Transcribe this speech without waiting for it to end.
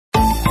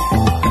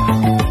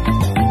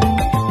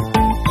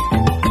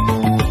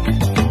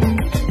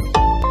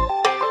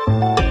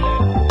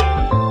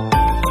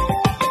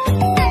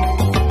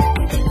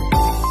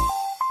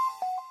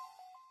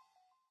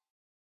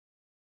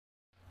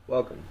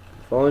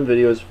following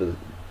video is for the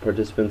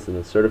participants in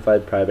the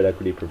Certified Private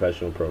Equity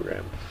Professional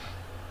Program.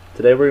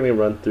 Today we're going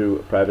to run through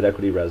a private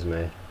equity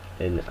resume,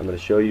 and I'm going to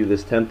show you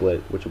this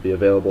template, which will be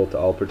available to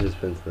all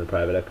participants in the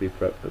private equity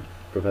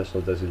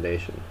professional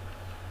designation.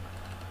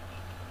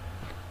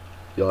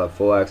 You'll have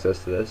full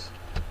access to this.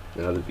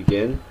 Now to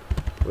begin,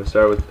 we're going to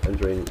start with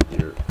entering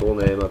your full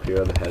name up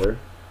here on the header,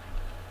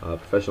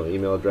 professional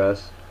email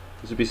address.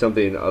 This would be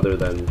something other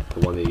than the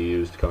one that you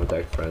use to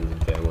contact friends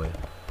and family.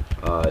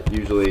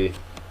 Usually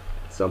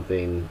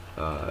something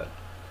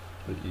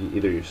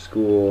either your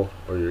school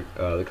or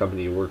the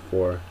company you work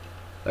for,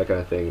 that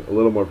kind of thing, a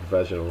little more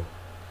professional.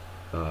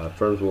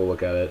 Firms will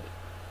look at it.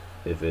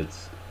 If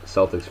it's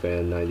Celtics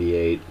fan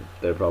 98,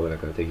 they're probably not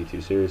going to take you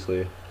too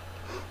seriously,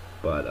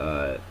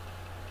 but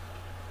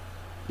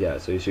yeah,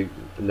 so you should.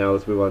 Now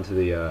let's move on to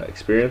the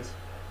experience,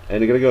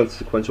 and you're going to go in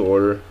sequential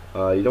order.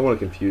 You don't want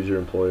to confuse your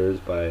employers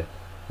by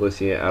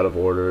listing it out of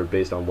order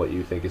based on what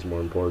you think is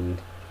more important.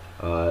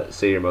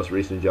 Say your most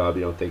recent job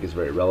you don't think is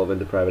very relevant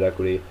to private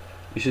equity,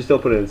 you should still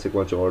put it in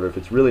sequential order. If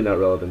it's really not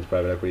relevant to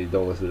private equity,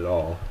 don't list it at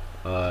all.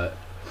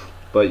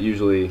 But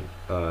usually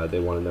they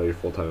want to know your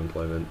full-time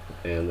employment,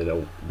 and they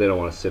don't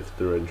want to sift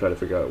through it and try to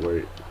figure out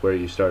where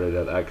you started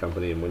at that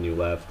company and when you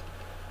left.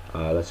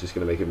 That's just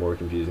going to make it more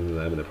confusing to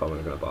them, and they're probably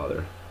not going to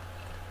bother.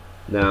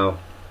 Now,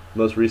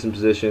 most recent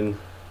position,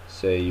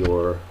 say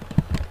you're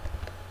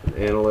an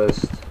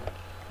analyst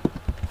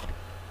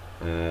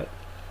at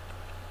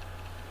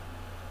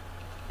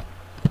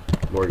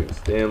Morgan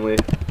Stanley.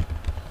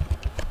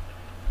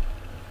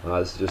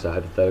 This is just a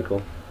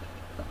hypothetical,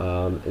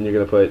 and you're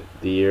going to put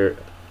the year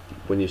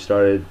when you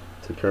started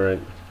to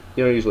current.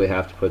 You don't usually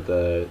have to put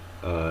the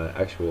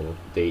actual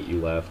date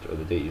you left or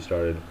the date you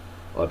started.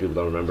 A lot of people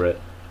don't remember it.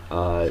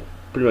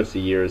 Pretty much the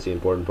year is the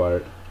important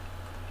part.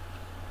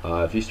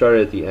 If you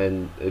started at the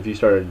end, if you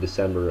started in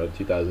December of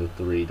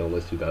 2003, don't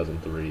list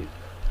 2003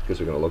 because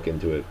we're going to look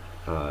into it,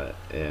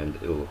 and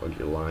it'll look like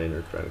you're lying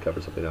or trying to cover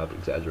something up,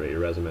 exaggerate your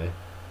resume.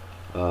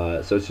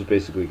 So it's just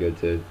basically good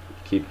to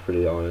keep it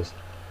pretty honest.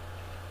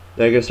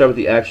 Now you're going to start with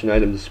the action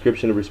item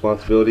description of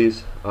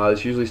responsibilities.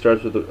 This usually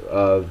starts with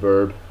a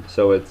verb,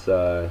 so it's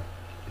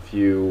if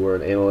you were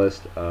an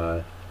analyst,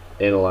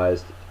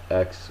 analyzed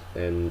X,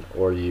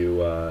 or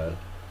you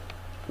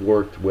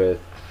worked with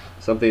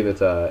something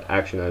that's an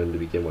action item to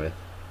begin with.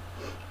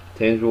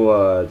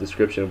 Tangible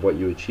description of what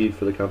you achieved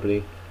for the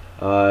company.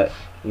 In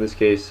this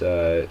case,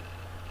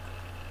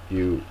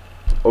 you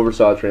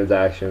oversaw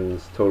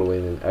transactions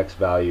totaling an X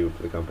value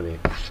for the company.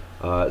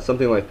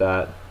 Something like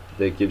that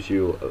gives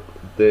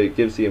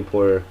the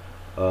employer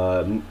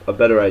a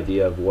better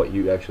idea of what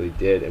you actually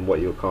did and what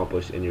you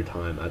accomplished in your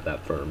time at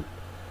that firm.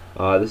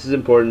 This is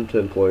important to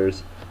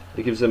employers.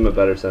 It gives them a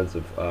better sense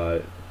of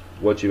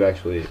what you've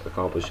actually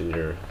accomplished in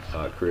your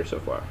career so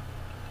far.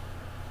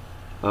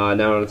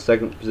 Now in the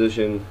second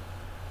position,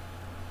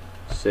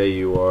 say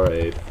you are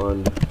a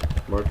fund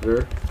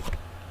marketer,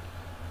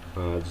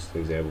 just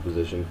an example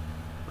position.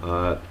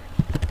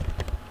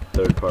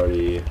 Third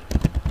party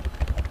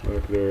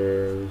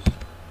marketers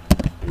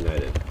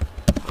United,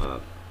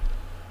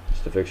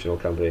 just a fictional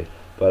company,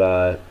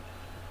 but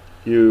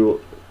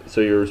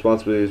so your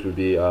responsibilities would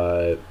be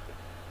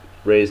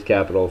raise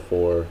capital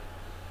for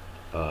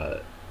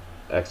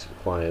X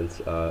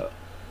clients.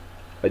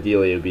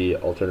 Ideally it would be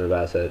alternative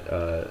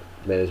asset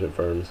management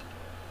firms,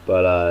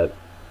 but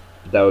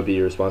that would be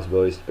your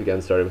responsibilities,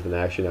 again starting with an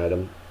action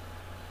item,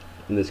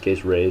 in this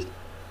case raised.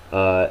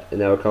 And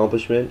now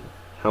accomplishment,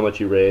 how much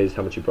you raised,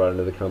 how much you brought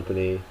into the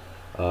company,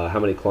 how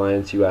many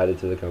clients you added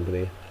to the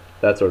company,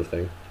 that sort of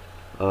thing.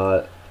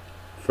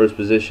 First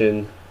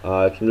position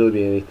can really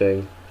be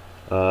anything.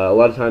 A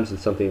lot of times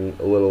it's something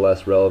a little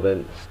less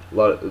relevant.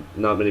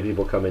 Not many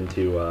people come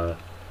into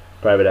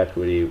private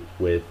equity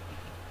with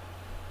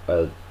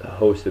a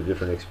host of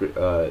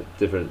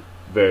different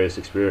various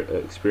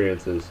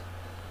experiences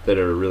that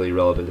are really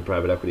relevant to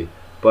private equity.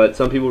 But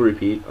some people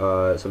repeat.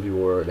 Some people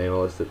were an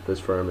analyst at this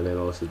firm, an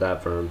analyst at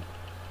that firm,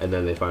 and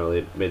then they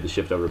finally made the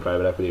shift over to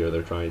private equity, or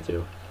they're trying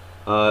to.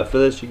 For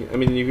this,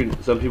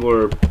 some people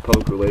are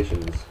public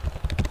relations.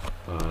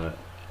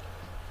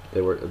 They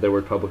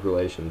work public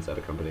relations at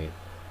a company,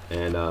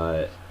 and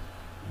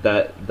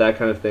that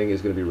kind of thing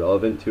is going to be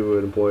relevant to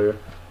an employer.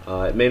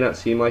 It may not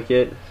seem like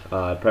it.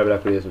 Private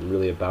equity isn't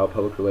really about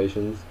public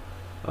relations,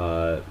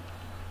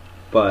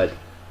 but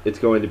it's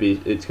going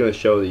to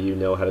show that you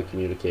know how to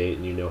communicate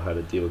and you know how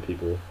to deal with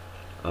people,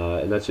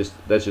 and that's just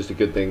a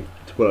good thing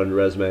to put on your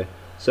resume.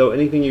 So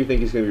anything you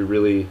think is going to be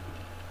really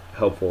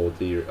helpful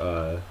to your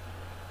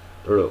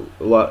or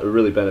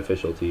really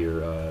beneficial to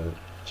your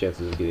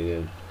chances of getting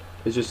in,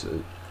 it's just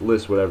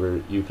list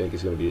whatever you think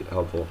is going to be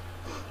helpful.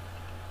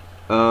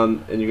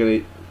 And you're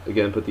going to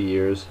again put the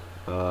years,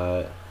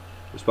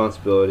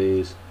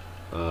 responsibilities.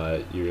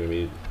 You're going to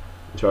be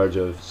in charge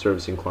of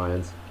servicing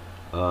clients.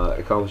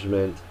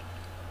 Accomplishment.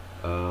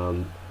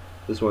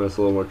 This one is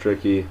a little more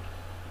tricky.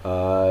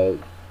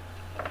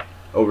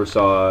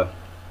 Oversaw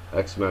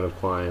X amount of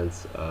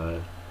clients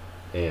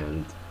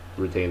and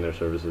retain their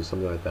services,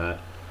 something like that.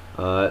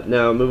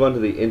 Now move on to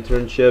the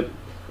internship.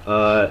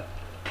 Uh,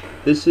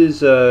 this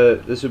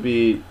would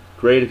be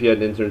great if you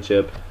had an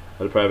internship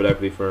at a private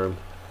equity firm,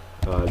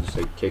 just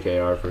like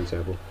KKR, for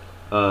example.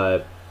 Uh,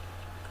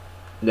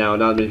 Now,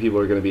 not many people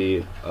are going to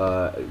be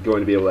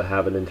able to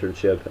have an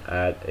internship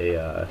at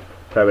a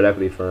private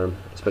equity firm,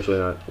 especially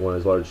not one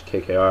as large as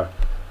KKR.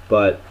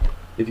 But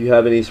if you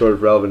have any sort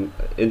of relevant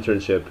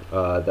internship,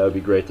 that would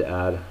be great to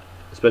add,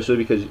 especially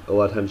because a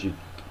lot of times you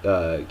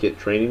get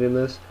training in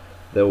this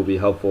that will be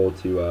helpful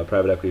to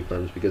private equity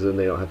firms, because then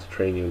they don't have to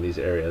train you in these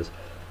areas.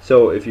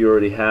 So if you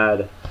already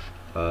had,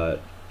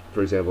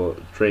 for example,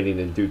 training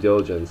in due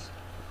diligence,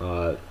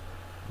 uh,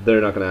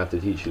 they're not going to have to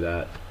teach you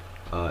that,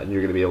 and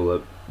you're going to be able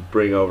to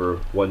bring over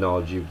what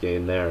knowledge you've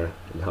gained there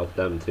and help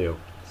them too.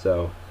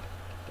 So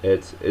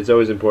it's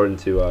always important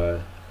to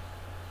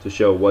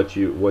show what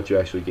you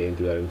actually gained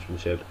through that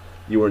internship.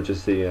 You weren't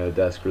just sitting at a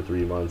desk for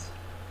 3 months.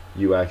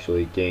 You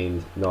actually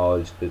gained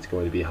knowledge that's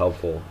going to be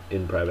helpful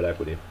in private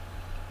equity.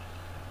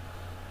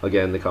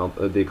 Again,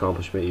 the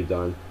accomplishment you've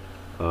done.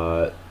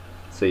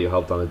 Say you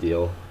helped on a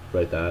deal.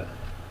 Write that.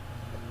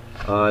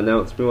 Now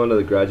let's move on to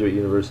the graduate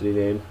university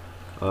name.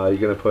 You're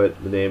going to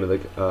put the name of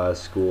the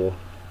school.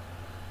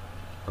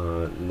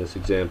 In this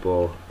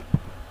example,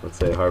 let's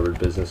say Harvard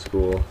Business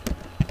School.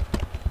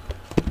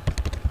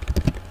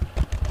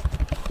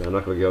 Now, I'm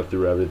not going to go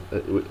through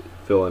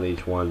fill in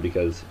each one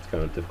because it's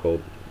kind of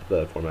difficult.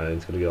 The formatting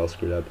is going to get all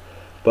screwed up.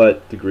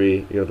 But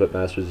degree, you're going to put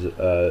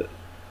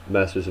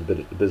Masters of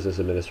Business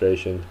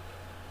Administration.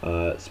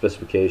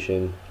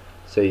 Specification,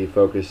 say you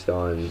focused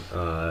on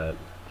I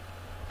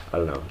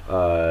don't know,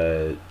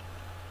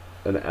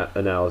 an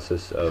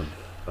analysis of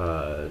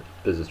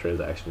business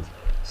transactions.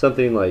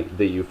 Something like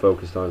that you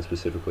focused on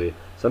specifically.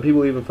 Some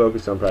people even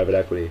focus on private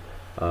equity.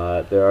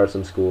 There are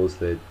some schools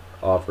that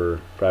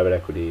offer private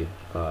equity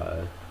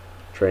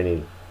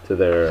training to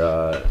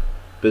their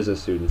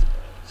business students.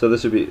 So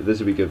this would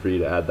be good for you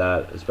to add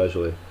that,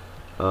 especially.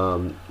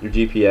 Your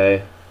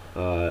GPA,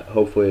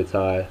 hopefully it's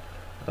high.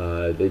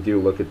 They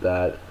do look at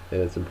that,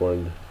 and it's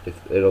important.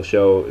 It'll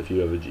show if you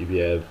have a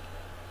GPA of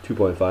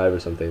 2.5 or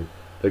something.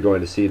 They're going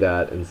to see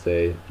that and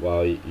say,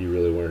 "Wow, you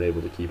really weren't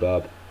able to keep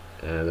up."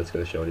 And that's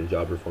going to show in your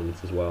job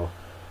performance as well.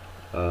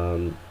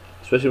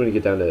 Especially when you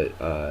get down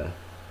to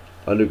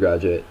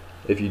undergraduate,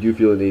 if you do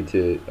feel the need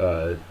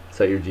to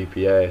cite your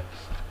GPA,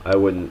 I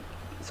wouldn't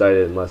cite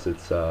it unless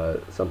it's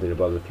something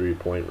above the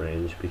 3-point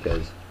range,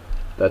 because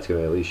that's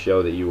going to at least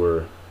show that you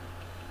were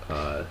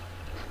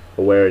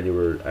aware and you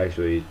were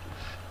actually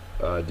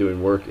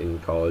doing work in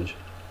college.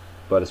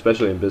 But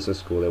especially in business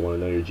school, they want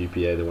to know your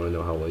GPA. They want to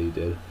know how well you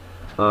did.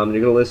 You're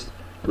going to list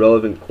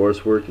relevant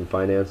coursework in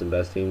finance,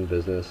 investing,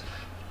 business.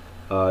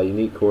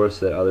 Unique course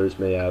that others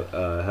may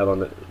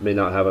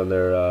not have on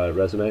their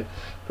resume.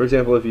 For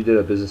example, if you did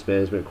a business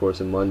management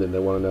course in London, they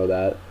want to know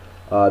that.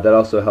 That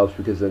also helps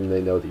because then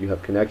they know that you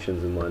have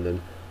connections in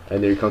London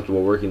and that you're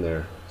comfortable working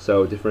there.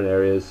 So different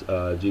areas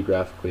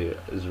geographically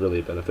is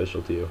really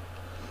beneficial to you.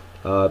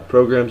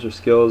 Programs or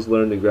skills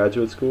learned in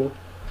graduate school.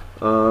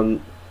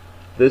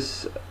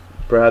 This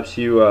perhaps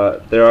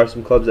there are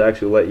some clubs that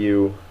actually let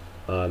you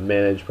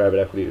manage private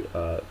equity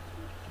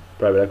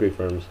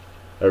firms.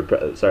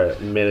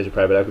 Manage a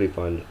private equity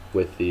fund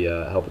with the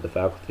help of the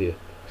faculty.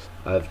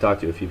 I've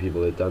talked to a few people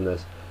that have done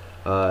this.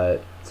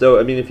 So,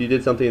 I mean, if you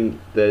did something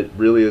that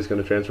really is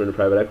going to transfer into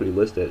private equity,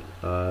 list it.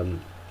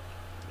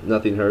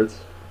 Nothing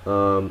hurts.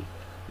 Now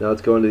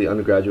let's go into the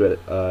undergraduate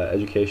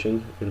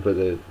education. You can put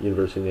the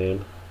university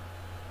name.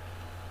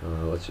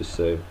 Let's just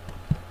say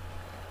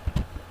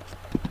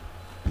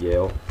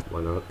Yale.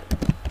 Why not?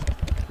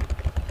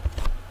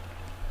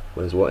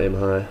 Might as well aim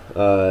high.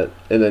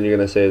 And then you're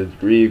going to say the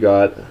degree you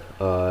got,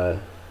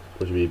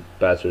 which would be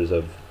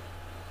Bachelor of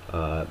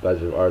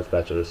Arts,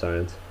 Bachelor of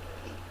Science.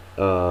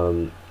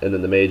 And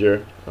then the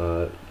major,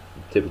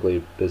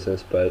 typically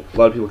business, but a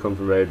lot of people come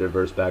from very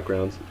diverse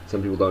backgrounds.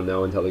 Some people don't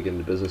know until they get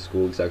into business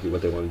school exactly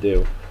what they want to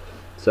do.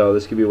 So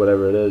this could be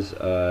whatever it is.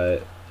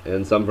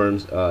 And some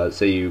firms,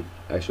 say you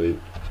actually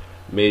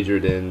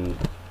majored in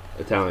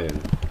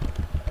Italian.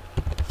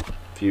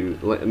 If you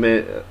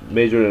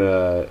major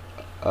in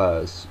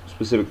a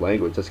specific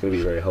language, that's going to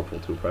be very helpful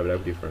to a private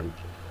equity firm,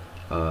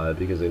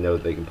 because they know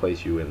that they can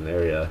place you in an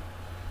area,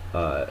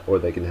 or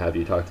they can have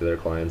you talk to their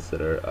clients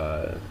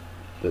that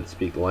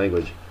speak the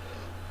language.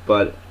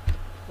 But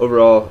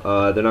overall,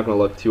 they're not going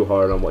to look too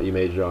hard on what you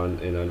major on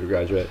in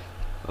undergraduate.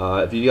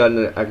 If you got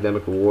an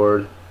academic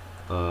award,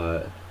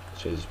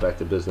 change this back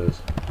to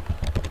business.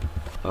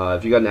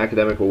 If you got an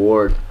academic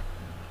award,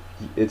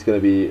 it's going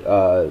to be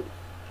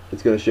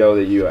it's going to show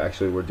that you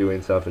actually were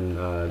doing stuff in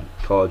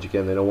college.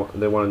 Again, they want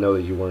to know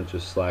that you weren't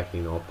just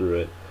slacking all through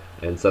it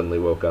and suddenly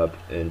woke up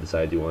and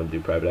decided you want to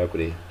do private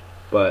equity.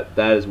 But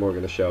that is more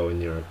going to show in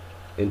your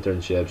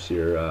internships,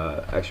 your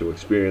actual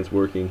experience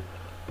working.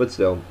 But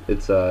still,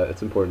 it's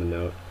important to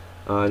note.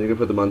 And you're going to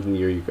put the month and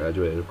year you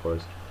graduated, of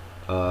course.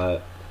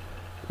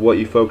 What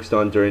you focused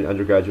on during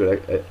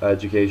undergraduate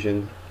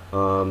education.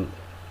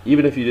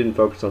 Even if you didn't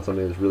focus on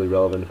something that's really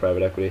relevant to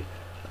private equity,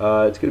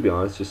 it's good to be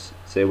honest. Just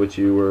say what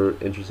you were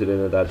interested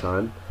in at that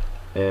time,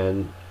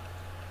 and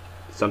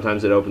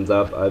sometimes it opens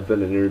up. I've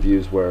been in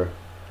interviews where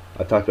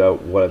I've talked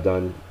about what I've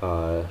done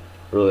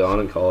early on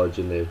in college,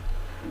 and they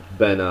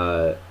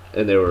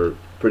were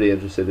pretty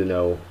interested to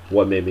know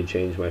what made me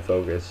change my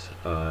focus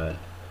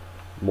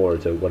more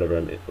to whatever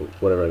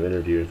I'm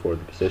interviewing for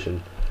the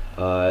position,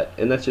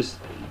 and that's just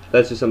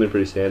something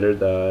pretty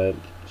standard.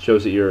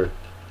 Shows that you're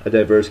a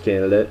diverse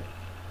candidate.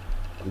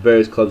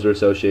 Various clubs or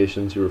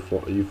associations you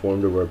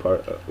formed or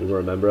were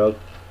a member of.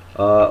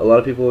 A lot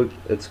of people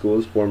at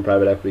schools form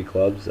private equity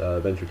clubs,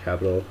 venture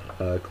capital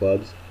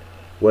clubs,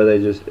 where they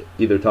just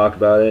either talk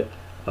about it.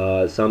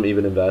 Some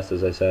even invest,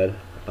 as I said.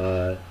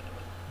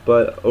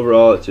 But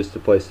overall, it's just a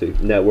place to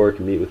network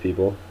and meet with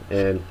people.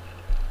 And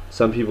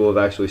some people have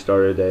actually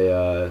started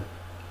a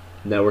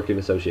networking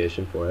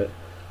association for it.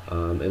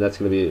 And that's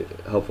going to be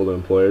helpful to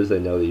employers. They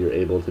know that you're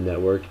able to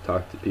network,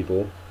 talk to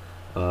people,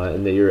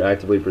 and that you're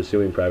actively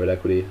pursuing private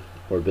equity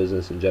or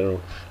business in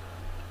general.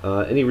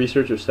 Any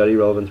research or study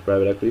relevant to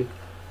private equity?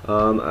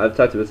 I've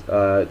talked with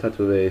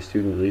a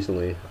student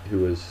recently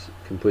who has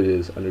completed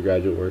his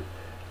undergraduate work,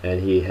 and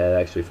he had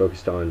actually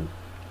focused on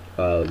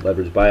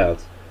leveraged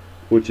buyouts,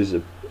 which is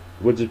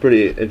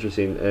pretty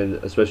interesting and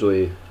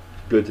especially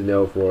good to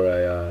know for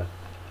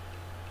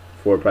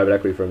a private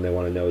equity firm. They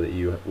want to know that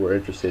you were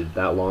interested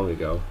that long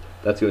ago.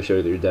 That's going to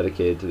show that you're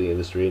dedicated to the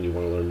industry and you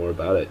want to learn more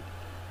about it,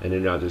 and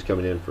you're not just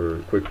coming in for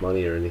quick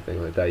money or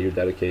anything like that. You're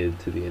dedicated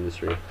to the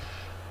industry.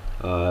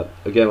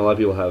 Again, a lot of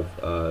people have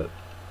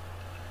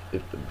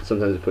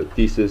sometimes they put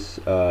thesis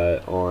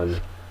on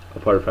a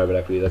part of private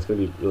equity. That's going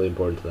to be really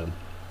important to them.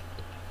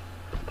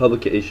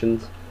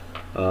 Publications,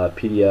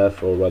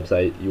 PDF or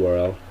website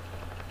URL.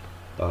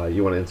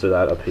 You want to insert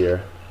that up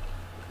here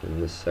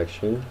in this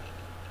section.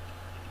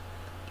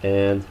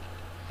 And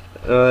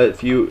I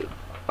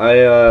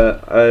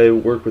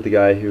work with a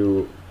guy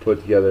who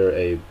put together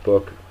a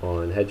book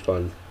on hedge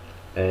funds,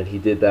 and he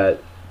did that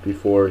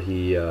before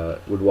he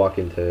would walk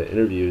into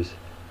interviews.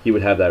 He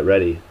would have that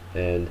ready,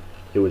 and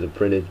it was a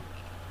printed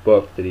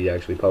book that he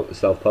actually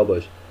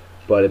self-published.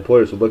 But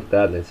employers would look at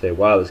that and they'd say,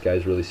 wow, this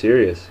guy's really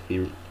serious.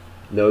 He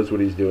knows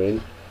what he's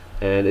doing,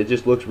 and it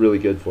just looks really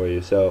good for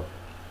you. So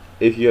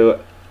if you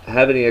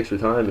have any extra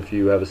time, if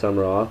you have a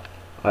summer off,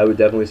 I would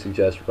definitely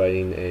suggest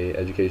writing a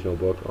educational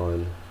book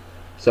on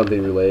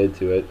something related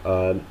to it.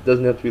 It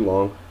doesn't have to be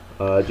long.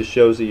 It just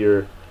shows that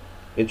you're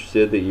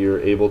interested, that you're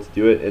able to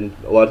do it, and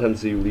a lot of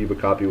times you leave a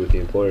copy with the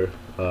employer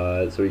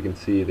so you can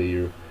see that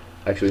you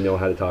actually know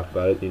how to talk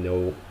about it, you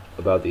know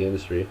about the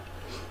industry.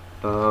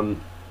 And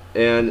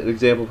an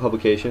example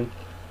publication,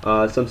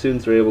 some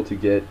students are able to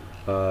get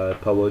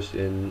published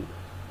in,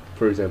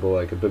 for example,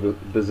 like a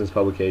business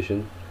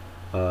publication.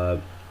 A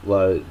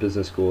lot of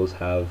business schools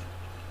have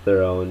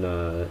their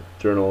own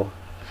journal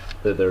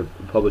that they're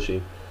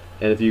publishing,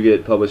 and if you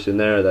get published in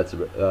there, that's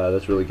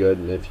really good.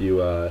 And if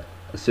you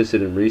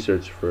assisted in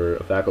research for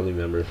a faculty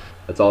member,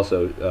 that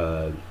also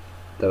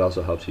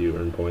helps you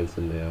earn points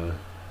in the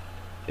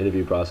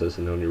interview process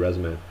and on your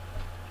resume.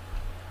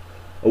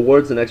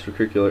 Awards and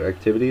extracurricular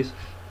activities.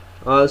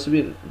 This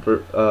would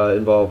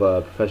involve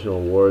professional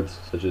awards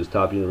such as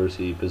Top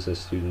University Business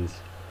Students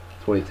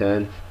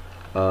 2010.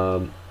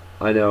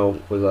 I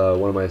know with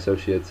one of my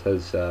associates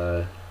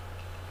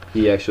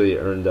he actually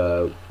earned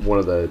one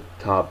of the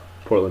top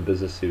Portland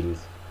business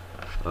students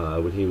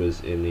when he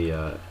was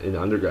in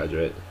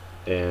undergraduate,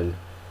 and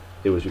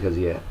it was because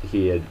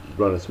he had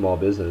run a small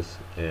business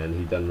and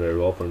he'd done very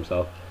well for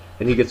himself,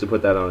 and he gets to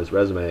put that on his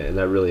resume, and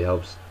that really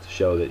helps to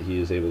show that he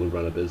is able to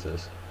run a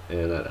business,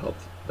 and that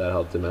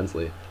helped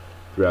immensely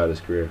throughout his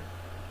career.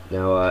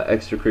 Now,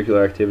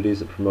 extracurricular activities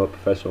that promote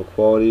professional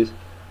qualities.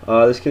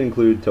 This can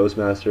include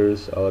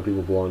Toastmasters. A lot of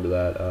people belong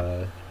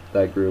to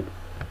that group,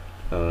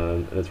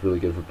 and it's really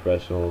good for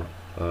professional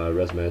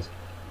resumes.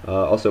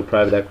 Also,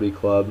 private equity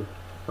club,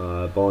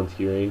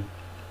 volunteering,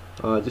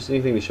 just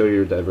anything to show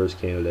you're a diverse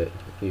candidate.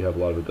 You have a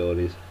lot of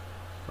abilities.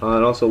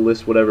 And also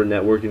list whatever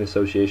networking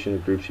association or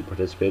groups you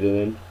participated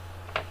in,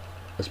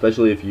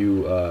 especially if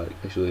you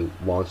actually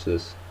launched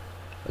this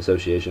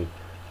association.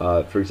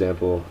 For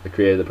example, I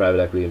created the Private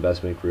Equity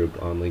Investment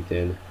Group on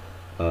LinkedIn,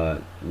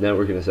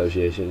 networking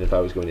association. If I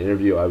was going to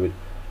interview, I would,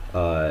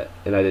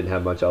 and I didn't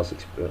have much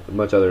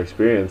other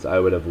experience, I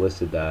would have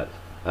listed that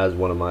as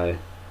one of my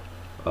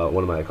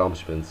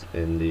accomplishments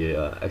in the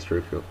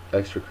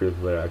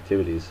extracurricular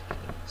activities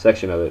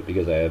section of it,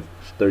 because I have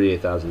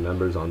 38,000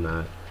 members on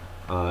that,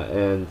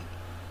 and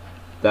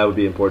that would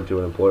be important to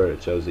an employer.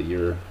 It shows that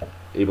you're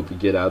able to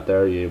get out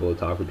there, you're able to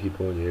talk with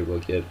people, and you're able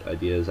to get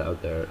ideas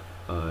out there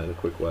in a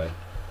quick way.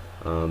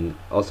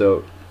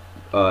 Also,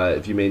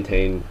 if you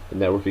maintain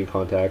networking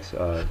contacts,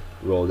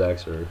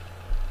 Rolodex, or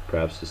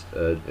perhaps just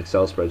an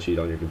Excel spreadsheet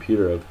on your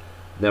computer of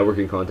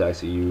networking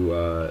contacts that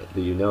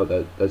you know,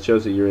 that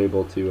shows that you're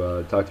able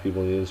to talk to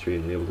people in the industry,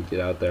 and you're able to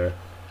get out there,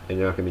 and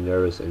you're not going to be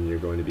nervous, and you're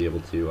going to be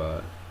able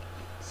to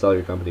sell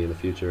your company in the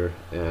future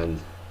and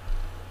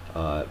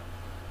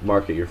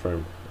market your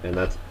firm, and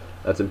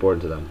that's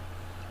important to them.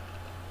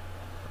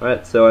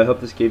 Alright, so I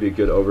hope this gave you a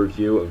good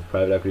overview of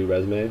private equity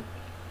resume.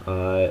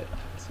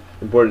 It's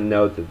important to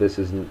note that this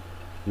isn't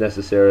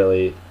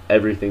necessarily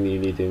everything that you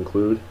need to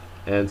include,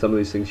 and some of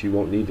these things you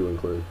won't need to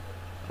include.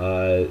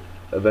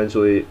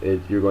 Eventually,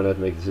 you're going to have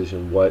to make a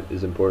decision what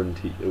is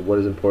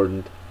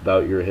important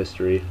about your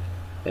history,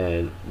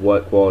 and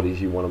what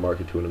qualities you want to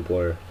market to an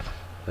employer.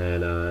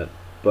 And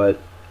but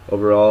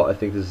overall, I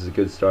think this is a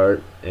good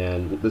start,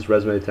 and this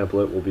resume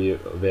template will be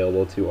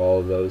available to all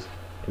of those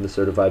in the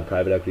Certified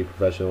Private Equity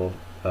Professional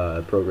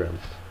program.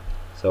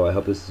 So I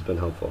hope this has been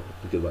helpful.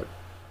 Good luck.